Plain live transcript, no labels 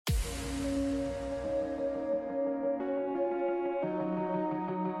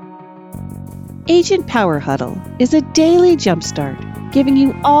Agent Power Huddle is a daily jumpstart, giving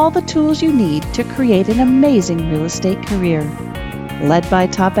you all the tools you need to create an amazing real estate career. Led by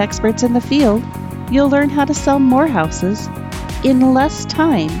top experts in the field, you'll learn how to sell more houses in less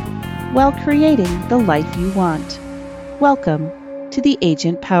time while creating the life you want. Welcome to the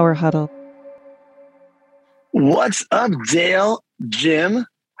Agent Power Huddle. What's up, Dale? Jim,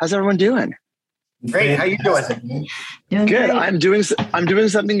 how's everyone doing? Great. How you doing? Doing Good. great. I'm doing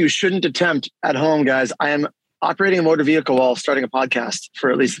something you shouldn't attempt at home, guys. I am operating a motor vehicle while starting a podcast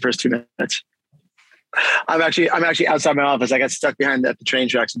for at least the first 2 minutes. I'm actually outside my office. I got stuck behind the train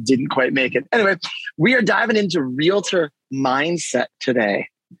tracks and didn't quite make it. Anyway, we are diving into realtor mindset today.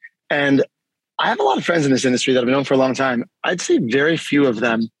 And I have a lot of friends in this industry that I've known for a long time. I'd say very few of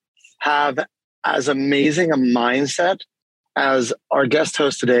them have as amazing a mindset as our guest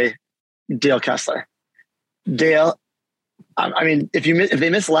host today, Dale Kessler. Dale, I mean, if they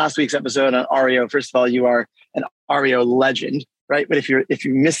missed last week's episode on REO, first of all, you are an REO legend, right? But if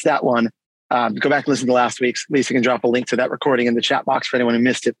you missed that one, go back and listen to last week's. At least you can drop a link to that recording in the chat box for anyone who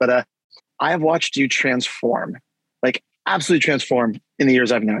missed it. But I have watched you transform, like absolutely transform in the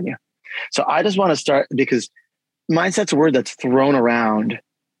years I've known you. So I just want to start because mindset's a word that's thrown around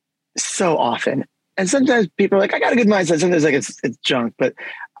so often. And sometimes people are like, I got a good mindset. Sometimes like it's junk. But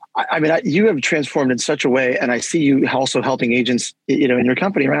I mean, you have transformed in such a way, and I see you also helping agents, in your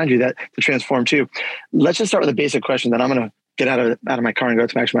company around you to transform too. Let's just start with a basic question. Then I'm going to get out of my car and go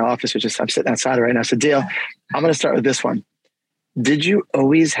back to my office, which is I'm sitting outside right now. So Dale, I'm going to start with this one. Did you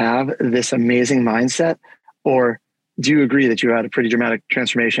always have this amazing mindset, or do you agree that you had a pretty dramatic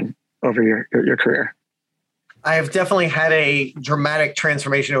transformation over your career? I have definitely had a dramatic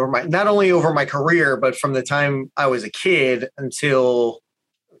transformation not only over my career, but from the time I was a kid until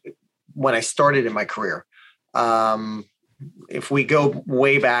when I started in my career. If we go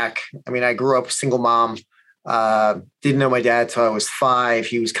way back, I mean, I grew up single mom, didn't know my dad till I was 5.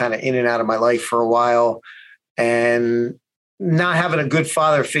 He was kind of in and out of my life for a while, and not having a good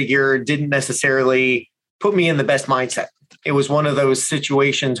father figure didn't necessarily put me in the best mindset. It was one of those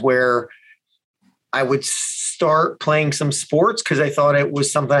situations where I would start playing some sports because I thought it was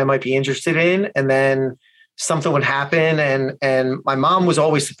something I might be interested in. And then something would happen. And my mom was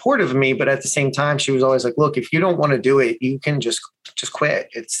always supportive of me, but at the same time, she was always like, look, if you don't want to do it, you can just quit.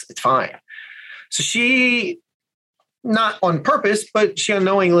 It's fine. So she, not on purpose, but she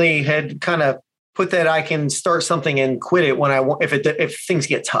unknowingly had kind of put that I can start something and quit it when if things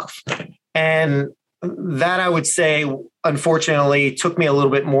get tough. And that, I would say, unfortunately, took me a little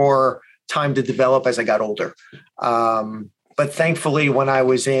bit more time to develop as I got older. But thankfully, when I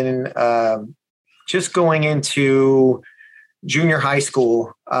was in just going into junior high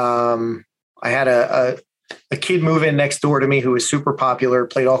school, I had a kid move in next door to me who was super popular,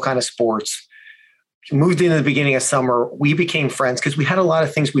 played all kinds of sports. Moved in at the beginning of summer. We became friends because we had a lot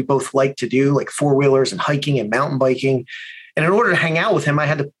of things we both liked to do, like 4-wheelers and hiking and mountain biking. And in order to hang out with him, I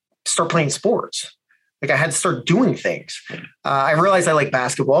had to start playing sports. Like I had to start doing things. I realized I like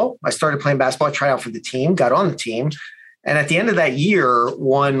basketball. I started playing basketball. I tried out for the team, got on the team. And at the end of that year,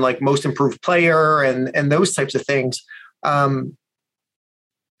 won like most improved player and those types of things.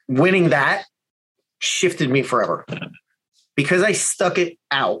 Winning that shifted me forever. Because I stuck it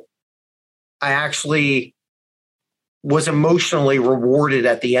out, I actually was emotionally rewarded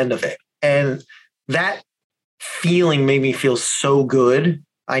at the end of it. And that feeling made me feel so good.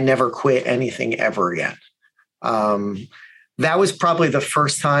 I never quit anything ever again. That was probably the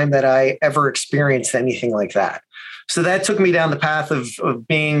first time that I ever experienced anything like that. So that took me down the path of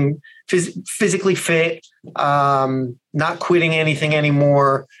being physically fit, not quitting anything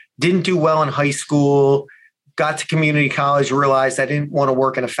anymore, didn't do well in high school, got to community college, realized I didn't want to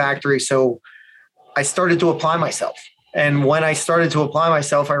work in a factory. So I started to apply myself. And when I started to apply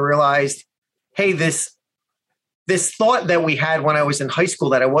myself, I realized, hey, this thought that we had when I was in high school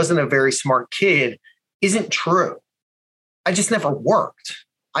that I wasn't a very smart kid isn't true. I just never worked.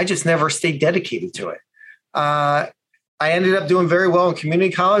 I just never stayed dedicated to it. I ended up doing very well in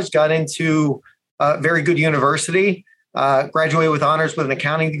community college, got into a very good university, graduated with honors with an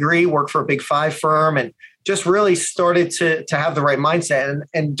accounting degree, worked for a big 5 firm, and just really started to have the right mindset.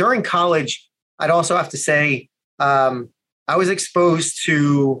 And during college, I'd also have to say, I was exposed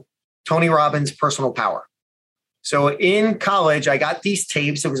to Tony Robbins' Personal Power. So in college, I got these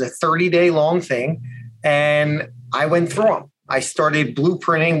tapes. It was a 30-day long thing, and I went through them. I started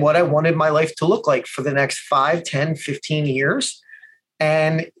blueprinting what I wanted my life to look like for the next 5, 10, 15 years.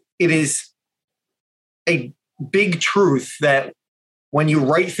 And it is a big truth that when you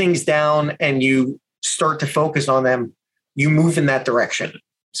write things down and you start to focus on them, you move in that direction.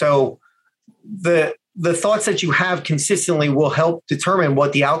 So the thoughts that you have consistently will help determine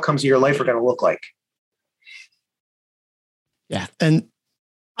what the outcomes of your life are going to look like. Yeah. And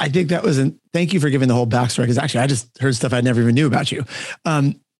I think that was thank you for giving the whole backstory, because actually I just heard stuff I never even knew about you.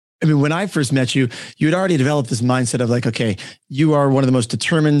 I mean, when I first met you, you had already developed this mindset of like, okay, you are one of the most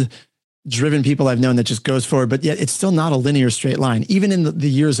determined, driven people I've known that just goes forward, but yet it's still not a linear straight line, even in the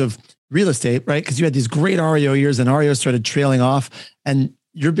years of real estate, right? Because you had these great REO years and REO started trailing off, and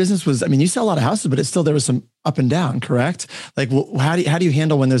your business was, I mean, you sell a lot of houses, but it's still, there was some up and down, correct? Like, how do you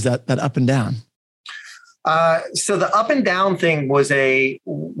handle when there's that up and down? So the up and down thing was a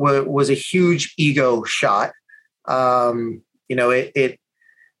huge ego shot.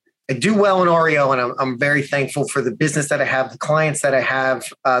 I do well in REO, and I'm very thankful for the business that I have, the clients that I have,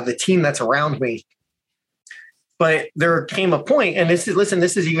 the team that's around me. But there came a point, and this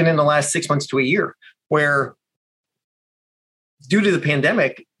is even in the last 6 months to a year, where due to the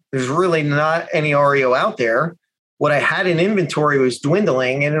pandemic, there's really not any REO out there. What I had in inventory was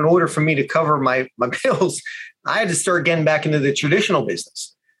dwindling. And in order for me to cover my bills, I had to start getting back into the traditional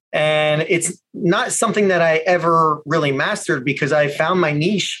business. And it's not something that I ever really mastered, because I found my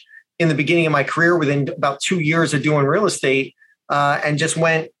niche in the beginning of my career within about 2 years of doing real estate, and just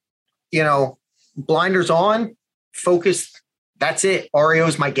went, blinders on, focused. That's it. REO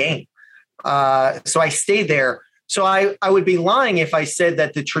is my game. So I stayed there. So I would be lying if I said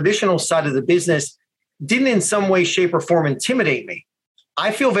that the traditional side of the business didn't in some way, shape, or form intimidate me.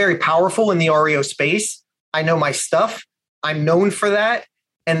 I feel very powerful in the REO space. I know my stuff. I'm known for that.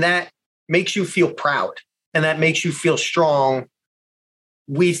 And that makes you feel proud, and that makes you feel strong.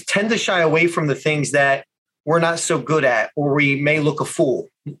 We tend to shy away from the things that we're not so good at, or we may look a fool,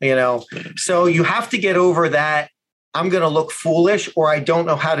 So you have to get over that. I'm going to look foolish, or I don't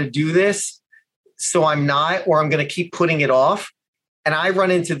know how to do this, so I'm not, or I'm going to keep putting it off. And I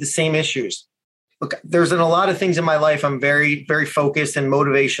run into the same issues. Look, there's a lot of things in my life. I'm very, very focused and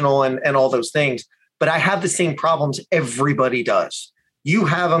motivational and all those things, but I have the same problems everybody does. You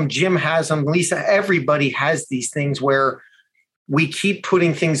have them, Jim has them, Lisa, everybody has these things where we keep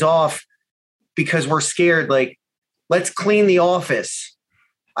putting things off because we're scared. Like, let's clean the office.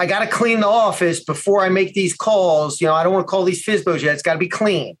 I got to clean the office before I make these calls. I don't want to call these FSBOs yet. It's got to be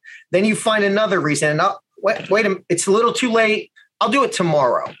clean. Then you find another reason. And wait a minute, it's a little too late. I'll do it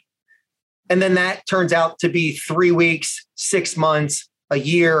tomorrow. And then that turns out to be 3 weeks, 6 months, a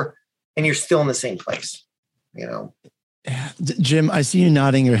year, and you're still in the same place, Yeah. Jim, I see you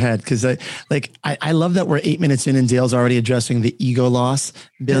nodding your head, because I love that we're 8 minutes in and Dale's already addressing the ego loss,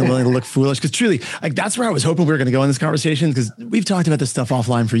 being willing to look foolish. Because truly, that's where I was hoping we were going to go in this conversation, because we've talked about this stuff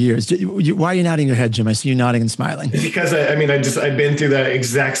offline for years. Why are you nodding your head, Jim? I see you nodding and smiling. Because I've been through that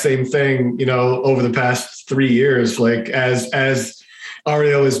exact same thing, over the past 3 years. Like as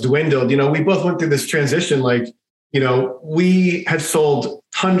REO has dwindled, we both went through this transition. We had sold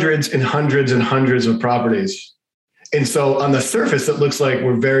hundreds and hundreds and hundreds of properties. And so on the surface, it looks like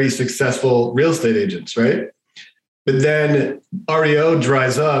we're very successful real estate agents, right? But then REO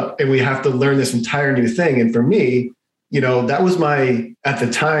dries up and we have to learn this entire new thing. And for me, that was my, at the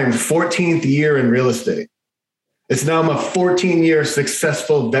time, 14th year in real estate. It's now I'm a 14-year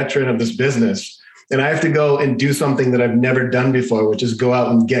successful veteran of this business. And I have to go and do something that I've never done before, which is go out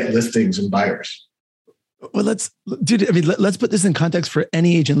and get listings and buyers. Well, let's put this in context for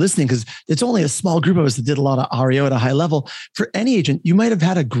any agent listening, because it's only a small group of us that did a lot of REO at a high level. For any agent, you might have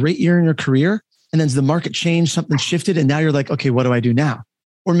had a great year in your career, and then the market changed, something shifted, and now you're like, okay, what do I do now?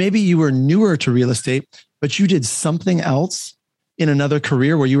 Or maybe you were newer to real estate, but you did something else in another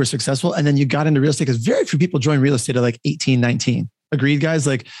career where you were successful, and then you got into real estate, because very few people join real estate at like 18, 19. Agreed, guys?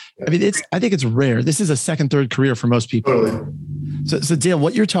 I think it's rare. This is a second, third career for most people. Totally. So Dale,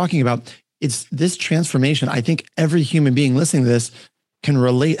 what you're talking about, it's this transformation. I think every human being listening to this can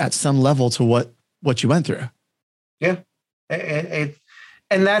relate at some level to what you went through. Yeah. And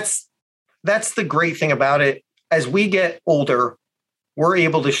that's the great thing about it. As we get older, we're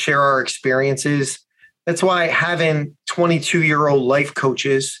able to share our experiences. That's why having 22-year-old life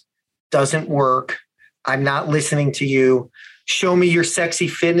coaches doesn't work. I'm not listening to you. Show me your sexy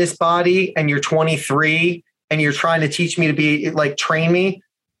fitness body and you're 23 and you're trying to teach me to be train me.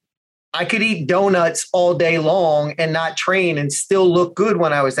 I could eat donuts all day long and not train and still look good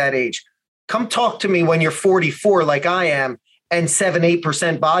when I was that age. Come talk to me when you're 44 like I am and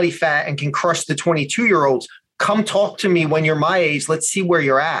 7-8% body fat and can crush the 22-year-olds. Come talk to me when you're my age. Let's see where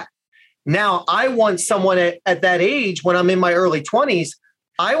you're at. Now, I want someone at that age when I'm in my early 20s.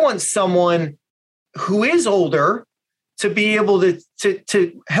 I want someone who is older to be able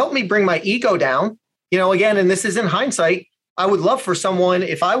to help me bring my ego down. Again, and this is in hindsight, I would love for someone,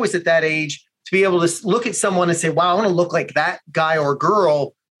 if I was at that age, to be able to look at someone and say, wow, I want to look like that guy or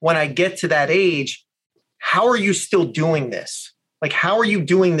girl when I get to that age. How are you still doing this? Like, how are you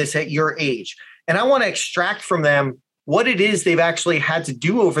doing this at your age? And I want to extract from them what it is they've actually had to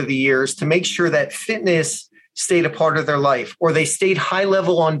do over the years to make sure that fitness stayed a part of their life, or they stayed high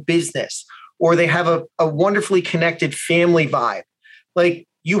level on business, or they have a wonderfully connected family vibe. Like,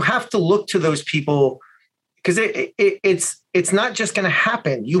 you have to look to those people, because it's not just going to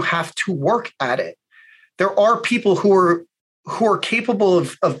happen. You have to work at it. There are people who are capable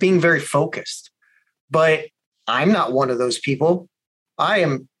of being very focused, but I'm not one of those people. I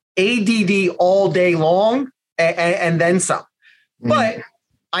am ADD all day long and then some. But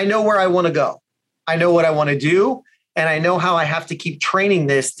I know where I want to go. I know what I want to do, and I know how I have to keep training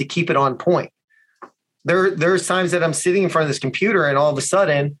this to keep it on point. There's times that I'm sitting in front of this computer and all of a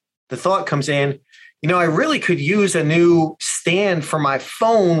sudden the thought comes in, I really could use a new stand for my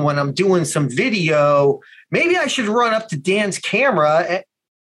phone when I'm doing some video. Maybe I should run up to Dan's camera.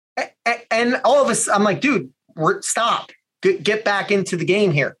 And all of us, I'm like, dude, stop. Get back into the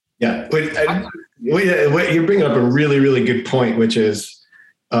game here. Yeah. You bring up a really, really good point, which is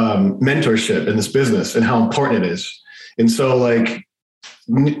mentorship in this business and how important it is. And so, like,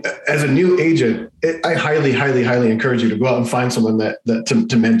 as a new agent, I highly, highly, highly encourage you to go out and find someone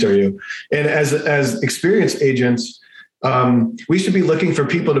to mentor you. And as experienced agents, we should be looking for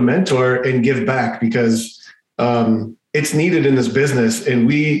people to mentor and give back, because it's needed in this business, and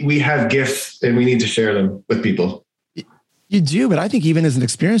we have gifts and we need to share them with people. You do, but I think even as an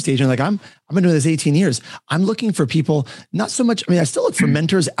experienced agent, like I've been doing this 18 years. I'm looking for people, not so much. I still look for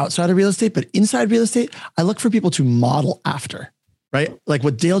mentors outside of real estate, but inside real estate, I look for people to model after, right? Like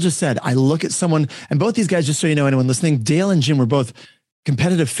what Dale just said, I look at someone, and both these guys, just so you know, anyone listening, Dale and Jim were both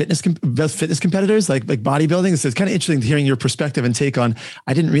competitive fitness competitors, like bodybuilding. So it's kind of interesting hearing your perspective and take on,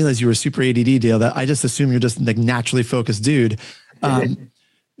 I didn't realize you were super ADD, Dale. That I just assume you're just like naturally focused dude.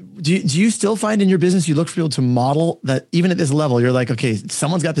 Do you still find in your business, you look for people to model that even at this level, you're like, okay,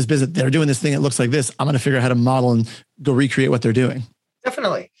 someone's got this business, they're doing this thing that looks like this. I'm going to figure out how to model and go recreate what they're doing.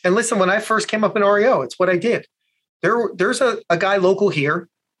 Definitely. And listen, when I first came up in REO, it's what I did. There's a guy local here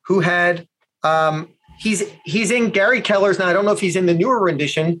who had, he's in Gary Keller's. Now, I don't know if he's in the newer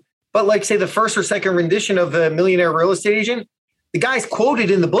rendition, but like say the first or second rendition of the Millionaire Real Estate Agent, the guy's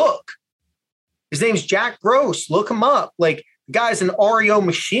quoted in the book. His name's Jack Gross. Look him up. Like, the guy's an REO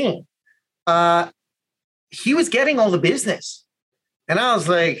machine. He was getting all the business. And I was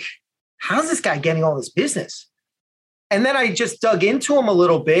like, how's this guy getting all this business? And then I just dug into him a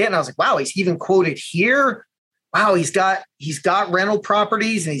little bit, and I was like, wow, he's even quoted here. Wow, he's got rental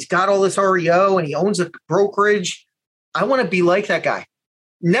properties, and he's got all this REO, and he owns a brokerage. I want to be like that guy.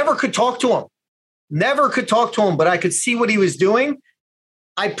 Never could talk to him, but I could see what he was doing.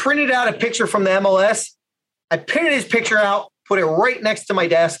 I printed out a picture from the MLS. I printed his picture out, put it right next to my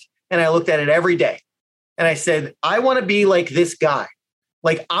desk, and I looked at it every day. And I said, I want to be like this guy.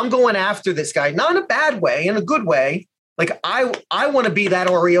 Like, I'm going after this guy, not in a bad way, in a good way. Like, I want to be that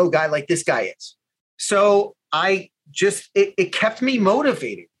REO guy like this guy is. So it kept me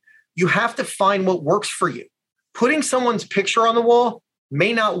motivated. You have to find what works for you. Putting someone's picture on the wall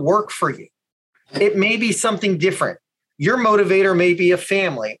may not work for you. It may be something different. Your motivator may be a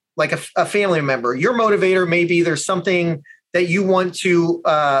family, like a family member. Your motivator may be there's something that you want to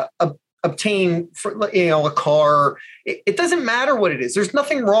obtain for, a car. It doesn't matter what it is. There's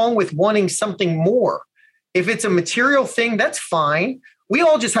nothing wrong with wanting something more. If it's a material thing, that's fine. We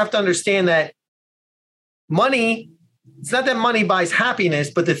all just have to understand that money, it's not that money buys happiness,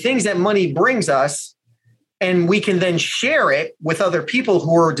 but the things that money brings us, and we can then share it with other people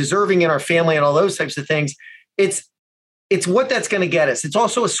who are deserving in our family and all those types of things. It's what that's going to get us. It's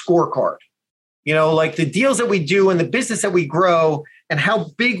also a scorecard. Like the deals that we do and the business that we grow and how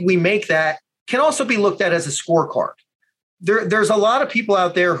big we make that can also be looked at as a scorecard. There's a lot of people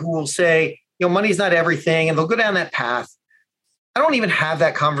out there who will say, money's not everything, and they'll go down that path. I don't even have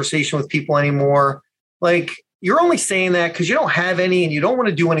that conversation with people anymore. Like, you're only saying that because you don't have any and you don't want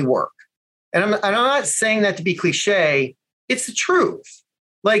to do any work. And I'm not saying that to be cliche. It's the truth.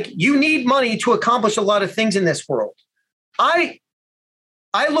 Like, you need money to accomplish a lot of things in this world. I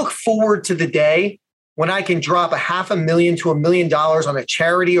look forward to the day when I can drop $500,000 to $1 million on a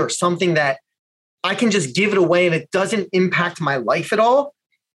charity or something that I can just give it away and it doesn't impact my life at all.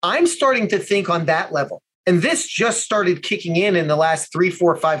 I'm starting to think on that level. And this just started kicking in the last 3,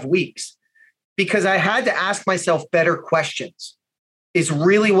 4, 5 weeks, because I had to ask myself better questions, is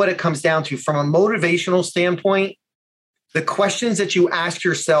really what it comes down to. From a motivational standpoint, the questions that you ask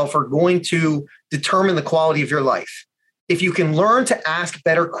yourself are going to determine the quality of your life. if you can learn to ask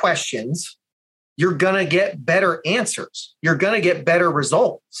better questions, you're going to get better answers. You're going to get better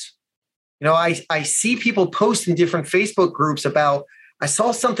results. You know, I see people post in different Facebook groups about, I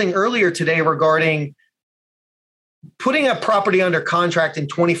saw something earlier today regarding putting a property under contract in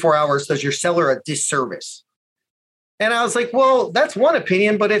 24 hours does your seller a disservice. And I was like, well, that's one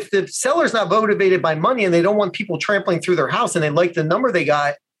opinion. But if the seller's not motivated by money and they don't want people trampling through their house and they like the number they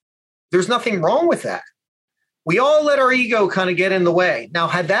got, there's nothing wrong with that. We all let our ego kind of get in the way. Now,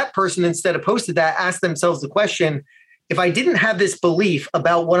 had that person, instead of posted that, asked themselves the question, if I didn't have this belief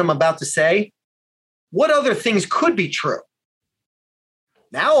about what I'm about to say, what other things could be true?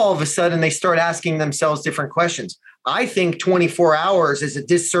 Now, all of a sudden, they start asking themselves different questions. I think 24 hours is a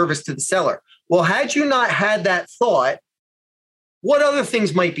disservice to the seller. Well, had you not had that thought, what other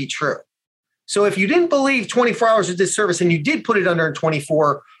things might be true? So if you didn't believe 24 hours is a disservice and you did put it under in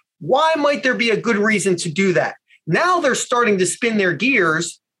 24, why might there be a good reason to do that? Now they're starting to spin their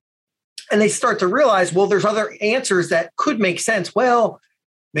gears and they start to realize, well, there's other answers that could make sense. Well,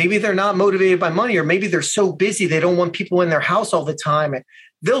 maybe they're not motivated by money, or maybe they're so busy they don't want people in their house all the time. And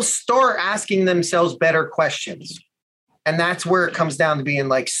they'll start asking themselves better questions. And that's where it comes down to being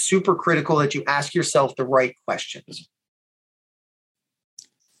like super critical that you ask yourself the right questions.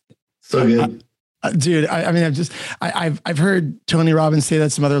 So good. Dude, I mean, I've heard Tony Robbins say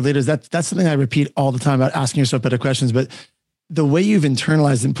that, some other leaders. That's something I repeat all the time about asking yourself better questions. But the way you've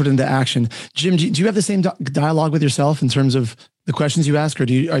internalized and put into action, Jim, do you have the same dialogue with yourself in terms of the questions you ask, or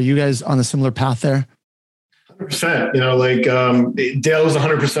are you guys on a similar path there? 100%. You know, like Dale was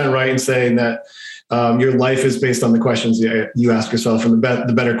 100% right in saying that your life is based on the questions you ask yourself, and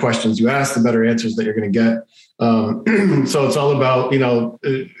the better questions you ask, the better answers that you're going to get. So it's all about, you know,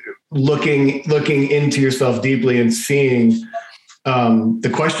 looking into yourself deeply and seeing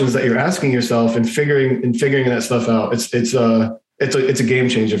the questions that you're asking yourself and figuring that stuff out. It's a game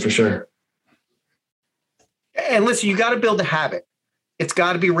changer for sure. And listen, you got to build a habit. It's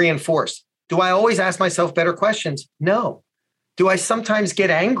got to be reinforced. Do I always ask myself better questions? No. Do I sometimes get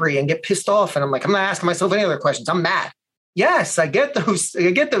angry and get pissed off? And I'm like, I'm not asking myself any other questions. I'm mad. Yes, I get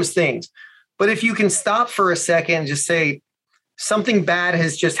those things. But if you can stop for a second and just say, something bad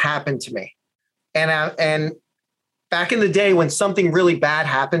has just happened to me. And back in the day when something really bad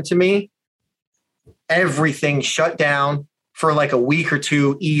happened to me, everything shut down for like a week or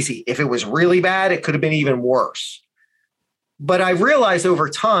two, easy. If it was really bad, it could have been even worse. But I realized over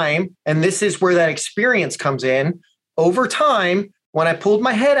time, and this is where that experience comes in, over time, when I pulled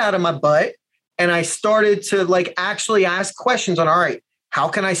my head out of my butt and I started to like actually ask questions on, all right, how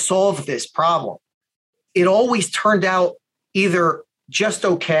can I solve this problem? It always turned out either just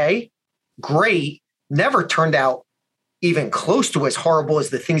okay, great, never turned out even close to as horrible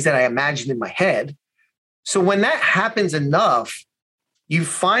as the things that I imagined in my head. So when that happens enough, you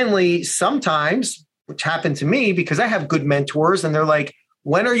finally sometimes, which happened to me because I have good mentors, and they're like,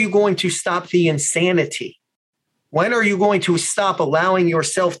 when are you going to stop the insanity? When are you going to stop allowing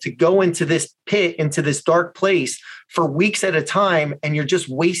yourself to go into this pit, into this dark place for weeks at a time, and you're just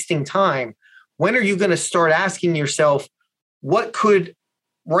wasting time? When are you going to start asking yourself, what could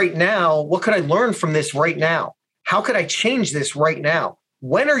I learn from this right now? How could I change this right now?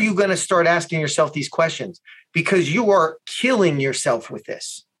 When are you going to start asking yourself these questions? Because you are killing yourself with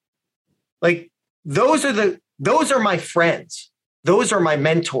this. Like, those are my friends. Those are my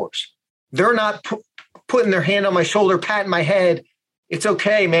mentors. They're not putting their hand on my shoulder, patting my head. It's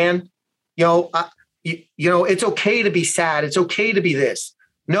okay, man. It's okay to be sad. It's okay to be this.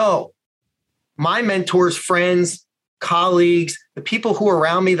 No, my mentors, friends, colleagues, the people who are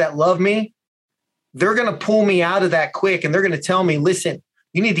around me that love me, they're going to pull me out of that quick. And they're going to tell me, listen,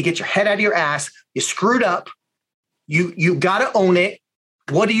 you need to get your head out of your ass. You screwed up. You got to own it.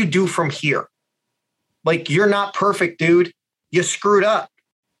 What do you do from here? Like, you're not perfect, dude. You screwed up.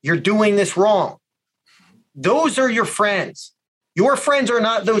 You're doing this wrong. Those are your friends. Your friends are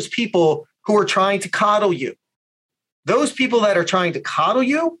not those people who are trying to coddle you. Those people that are trying to coddle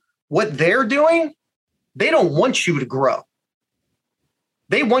you, what they're doing, they don't want you to grow.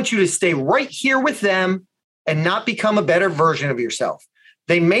 They want you to stay right here with them and not become a better version of yourself.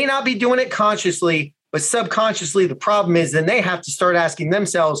 They may not be doing it consciously, but subconsciously, the problem is then they have to start asking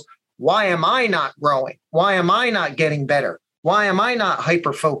themselves, why am I not growing? Why am I not getting better? Why am I not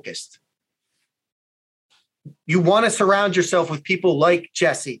hyper-focused? You want to surround yourself with people like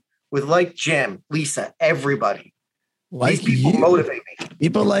Jesse, with like Jim, Lisa, everybody. Like these people motivate me.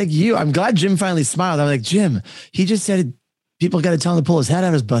 People like you. I'm glad Jim finally smiled. I'm like, Jim, he just said people got to tell him to pull his head out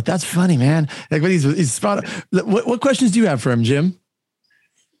of his butt. That's funny, man. Like, but he's spot on. What questions do you have for him, Jim?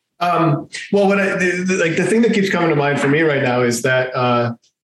 Well, the thing that keeps coming to mind for me right now is that,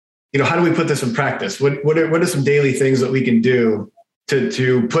 how do we put this in practice? What are some daily things that we can do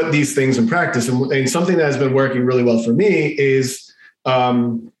to put these things in practice? And something that has been working really well for me is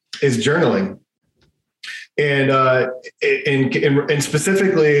journaling. And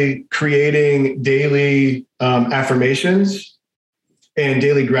specifically creating daily affirmations and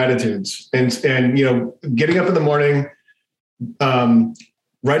daily gratitudes, and getting up in the morning,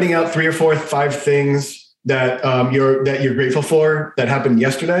 writing out 3 or 4, 5 things that you're grateful for that happened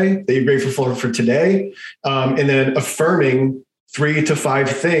yesterday, that you're grateful for today, and then affirming 3 to 5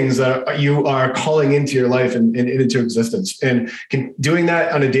 things that you are calling into your life and into existence, and doing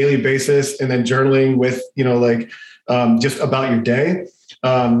that on a daily basis, and then journaling with, just about your day,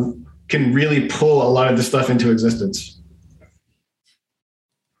 can really pull a lot of this stuff into existence.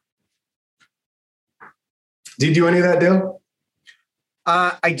 Do you do any of that, Dale?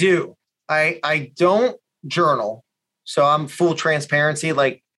 I do. I don't journal. So I'm full transparency.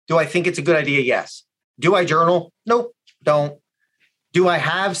 Like, do I think it's a good idea? Yes. Do I journal? Nope. Don't. Do I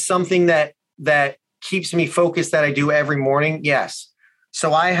have something that keeps me focused that I do every morning? Yes.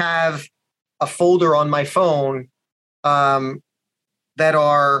 So I have a folder on my phone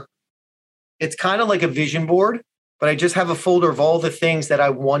it's kind of like a vision board, but I just have a folder of all the things that I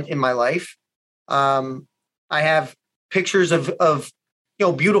want in my life. I have pictures of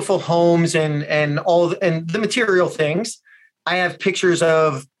beautiful homes and the material things. I have pictures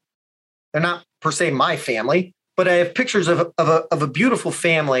of, they're not per se my family, but I have pictures of a beautiful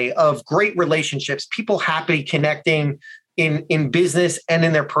family, of great relationships, people happily connecting in business and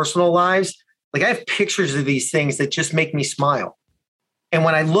in their personal lives. Like, I have pictures of these things that just make me smile. And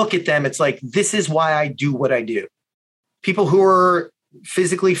when I look at them, it's like, this is why I do what I do. People who are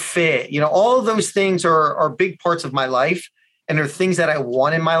physically fit, all of those things are big parts of my life, and they're things that I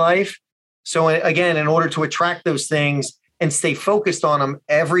want in my life. So again, in order to attract those things and stay focused on them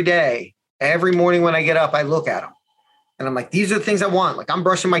every day, every morning when I get up, I look at them and I'm like, these are the things I want. Like, I'm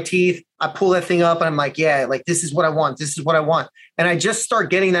brushing my teeth, I pull that thing up and I'm like, yeah, like, this is what I want. This is what I want. And I just start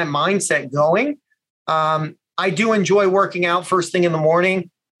getting that mindset going. I do enjoy working out first thing in the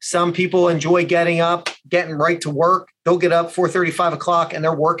morning. Some people enjoy getting up, getting right to work. They'll get up 4:30, 5 o'clock, and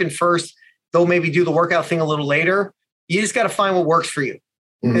they're working first. They'll maybe do the workout thing a little later. You just got to find what works for you.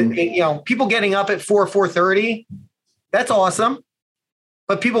 Mm-hmm. People getting up at 4:30, that's awesome.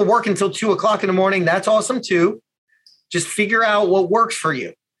 But people work until 2 o'clock in the morning, that's awesome too. Just figure out what works for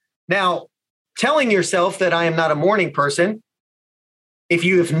you. Now, telling yourself that I am not a morning person, if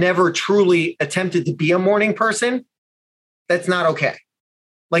you have never truly attempted to be a morning person, that's not okay.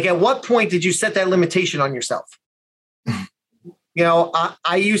 Like, at what point did you set that limitation on yourself?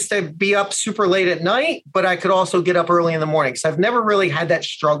 I used to be up super late at night, but I could also get up early in the morning. So I've never really had that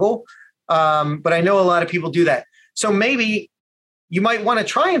struggle. But I know a lot of people do that. So maybe you might want to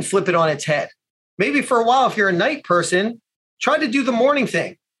try and flip it on its head. Maybe for a while, if you're a night person, try to do the morning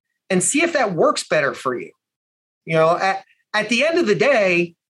thing and see if that works better for you. At the end of the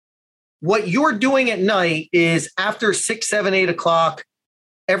day, what you're doing at night is after 6, 7, 8 o'clock,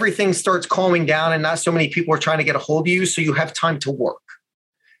 everything starts calming down and not so many people are trying to get a hold of you. So you have time to work.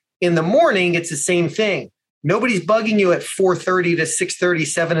 In the morning, it's the same thing. Nobody's bugging you at 4:30 to 6:30,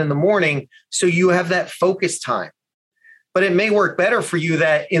 7 in the morning. So you have that focus time. But it may work better for you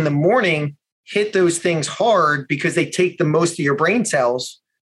that in the morning, hit those things hard because they take the most of your brain cells,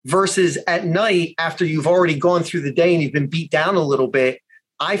 versus at night after you've already gone through the day and you've been beat down a little bit.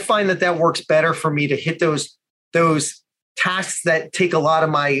 I find that works better for me to hit those tasks that take a lot of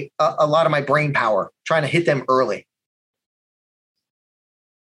my brain power, trying to hit them early.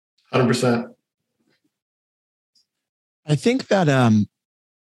 100%. I think that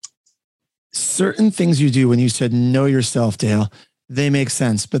certain things you do when you said know yourself, Dale, they make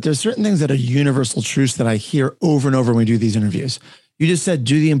sense. But there's certain things that are universal truths that I hear over and over when we do these interviews. You just said,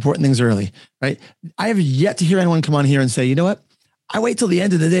 do the important things early, right? I have yet to hear anyone come on here and say, you know what? I wait till the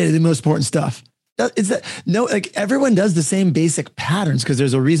end of the day to do the most important stuff. Everyone does the same basic patterns because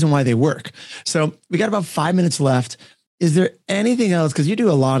there's a reason why they work. So we got about 5 minutes left. Is there anything else? Because you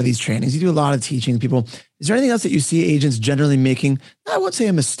do a lot of these trainings, you do a lot of teaching people. Is there anything else that you see agents generally making? I won't say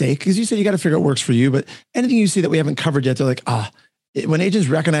a mistake, because you said you got to figure out what works for you, but anything you see that we haven't covered yet, they're like, when agents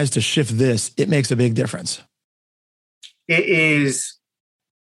recognize to shift this, it makes a big difference. It is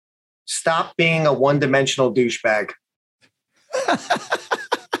stop being a one-dimensional douchebag.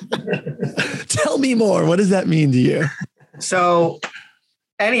 Tell me more. What does that mean to you? So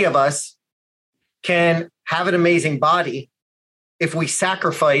any of us can have an amazing body if we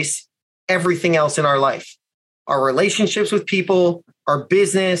sacrifice everything else in our life. our relationships with people, our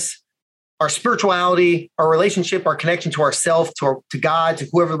business, our spirituality, our relationship, our connection to ourself, to God, to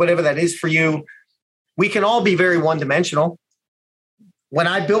whoever, whatever that is for you. We can all be very one-dimensional. When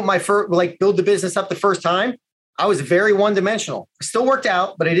I built build the business up the first time, I was very one-dimensional. I still worked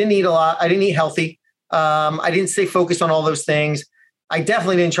out, but I didn't eat a lot. I didn't eat healthy. I didn't stay focused on all those things. I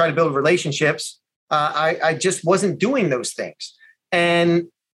definitely didn't try to build relationships. I just wasn't doing those things. And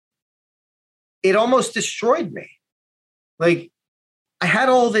it almost destroyed me. Like, I had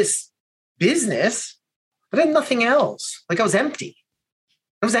all this business, but I had nothing else. Like, I was empty.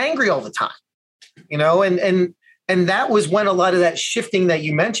 I was angry all the time, and that was when a lot of that shifting that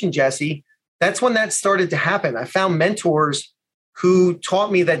you mentioned, Jesse, that's when that started to happen. I found mentors who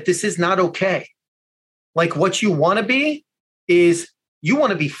taught me that this is not okay. Like, what you want to be is you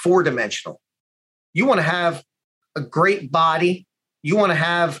want to be 4-dimensional. You want to have a great body. You want to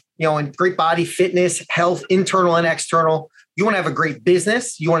have, great body, fitness, health, internal and external. You want to have a great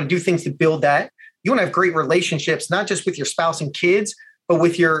business. You want to do things to build that. You want to have great relationships, not just with your spouse and kids, but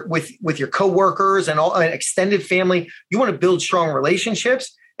with your coworkers and all extended family. You want to build strong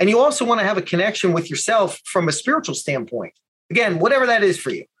relationships. And you also want to have a connection with yourself from a spiritual standpoint. Again, whatever that is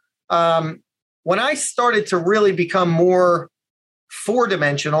for you. When I started to really become more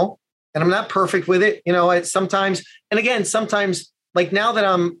 4-dimensional, and I'm not perfect with it, sometimes, like now that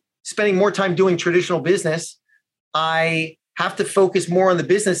I'm spending more time doing traditional business, I have to focus more on the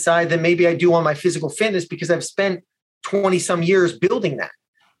business side than maybe I do on my physical fitness because I've spent 20 some years building that.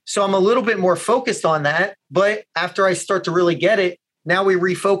 So I'm a little bit more focused on that. But after I start to really get it, now we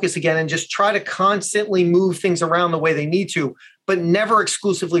refocus again and just try to constantly move things around the way they need to, but never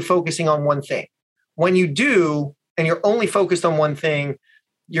exclusively focusing on one thing. When you do, and you're only focused on one thing,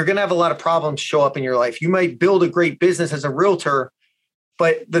 you're going to have a lot of problems show up in your life. You might build a great business as a realtor,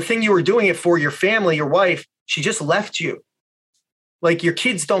 but the thing you were doing it for, your family, your wife, she just left you. Like, your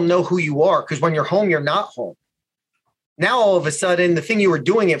kids don't know who you are because when you're home, you're not home. Now, all of a sudden, the thing you were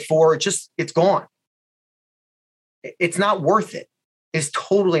doing it for, it's gone. It's not worth it. It's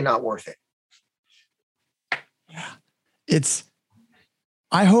totally not worth it.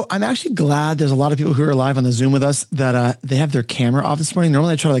 I'm actually glad there's a lot of people who are live on the Zoom with us that they have their camera off this morning.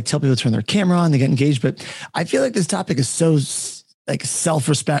 Normally I try to tell people to turn their camera on, they get engaged, but I feel like this topic is so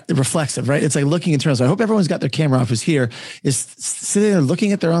reflexive, right? It's like looking internal. So I hope everyone's got their camera off who's here, is sitting there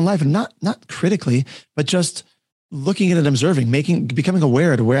looking at their own life and not critically, but just looking at it, observing, becoming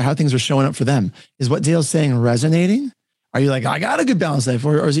aware to how things are showing up for them. Is what Dale's saying resonating? Are you like, I got a good balanced life,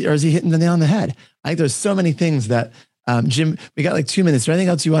 or is he hitting the nail on the head? I think there's so many things that, Jim, we got like 2 minutes. Is there anything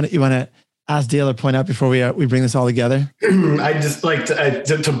else you want to ask Dale or point out before we bring this all together? I just like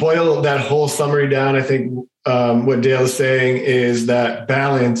to boil that whole summary down. I think what Dale is saying is that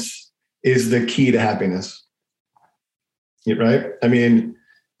balance is the key to happiness. Right? I mean,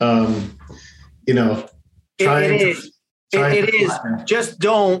 it is. Just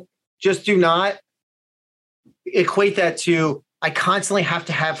do not equate that to, I constantly have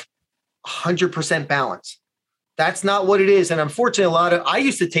to have 100% balance. That's not what it is. And unfortunately, I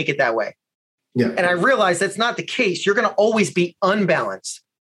used to take it that way. Yeah. And I realized that's not the case. You're going to always be unbalanced.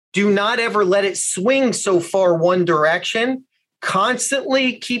 Do not ever let it swing so far one direction.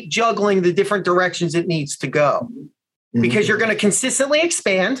 Constantly keep juggling the different directions it needs to go, because you're going to consistently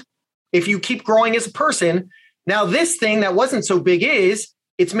expand if you keep growing as a person. Now, this thing that wasn't so big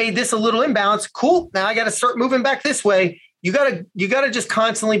it's made this a little imbalanced. Cool. Now I got to start moving back this way. You got to just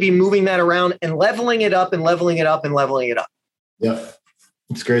constantly be moving that around and leveling it up and leveling it up and leveling it up. Yeah.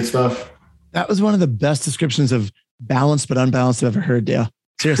 It's great stuff. That was one of the best descriptions of balanced but unbalanced I've ever heard, Dale.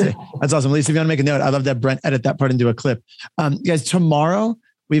 Seriously. That's awesome. Lisa, if you want to make a note, I'd love to have Brent edit that part into a clip. Guys, tomorrow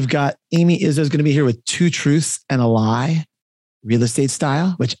we've got Amy Izzo's going to be here with 2 truths and a lie, real estate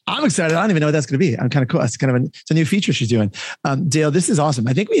style, which I'm excited. I don't even know what that's going to be. I'm kind of cool. It's kind of it's a new feature she's doing. Dale, this is awesome.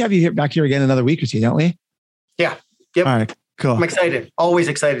 I think we have you back here again another week or 2, don't we? Yeah. Yep. All right, cool. I'm excited. Always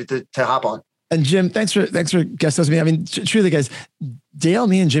excited to hop on. And Jim, thanks for guest hosting me. I mean, truly, guys, Dale,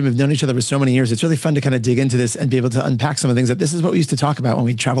 me and Jim have known each other for so many years. It's really fun to kind of dig into this and be able to unpack some of the things that this is what we used to talk about when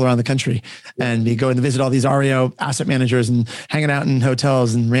we travel around the country and we go and visit all these REO asset managers and hanging out in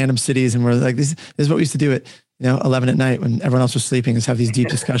hotels and random cities. And we're like, this is what we used to do at 11 at night when everyone else was sleeping, is have these deep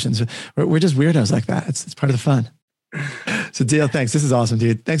discussions. We're just weirdos like that. It's part of the fun. So Dale, thanks. This is awesome,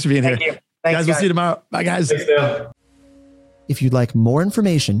 dude. Thanks for being here. Thank you. Thanks, guys, we'll see you tomorrow. Bye, guys. Thanks, Dale. If you'd like more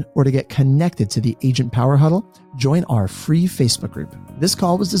information or to get connected to the Agent Power Huddle, join our free Facebook group. This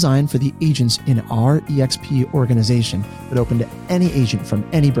call was designed for the agents in our EXP organization, but open to any agent from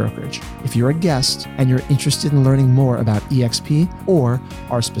any brokerage. If you're a guest and you're interested in learning more about EXP or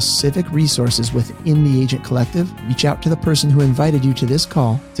our specific resources within the Agent Collective, reach out to the person who invited you to this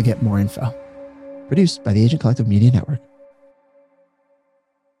call to get more info. Produced by the Agent Collective Media Network.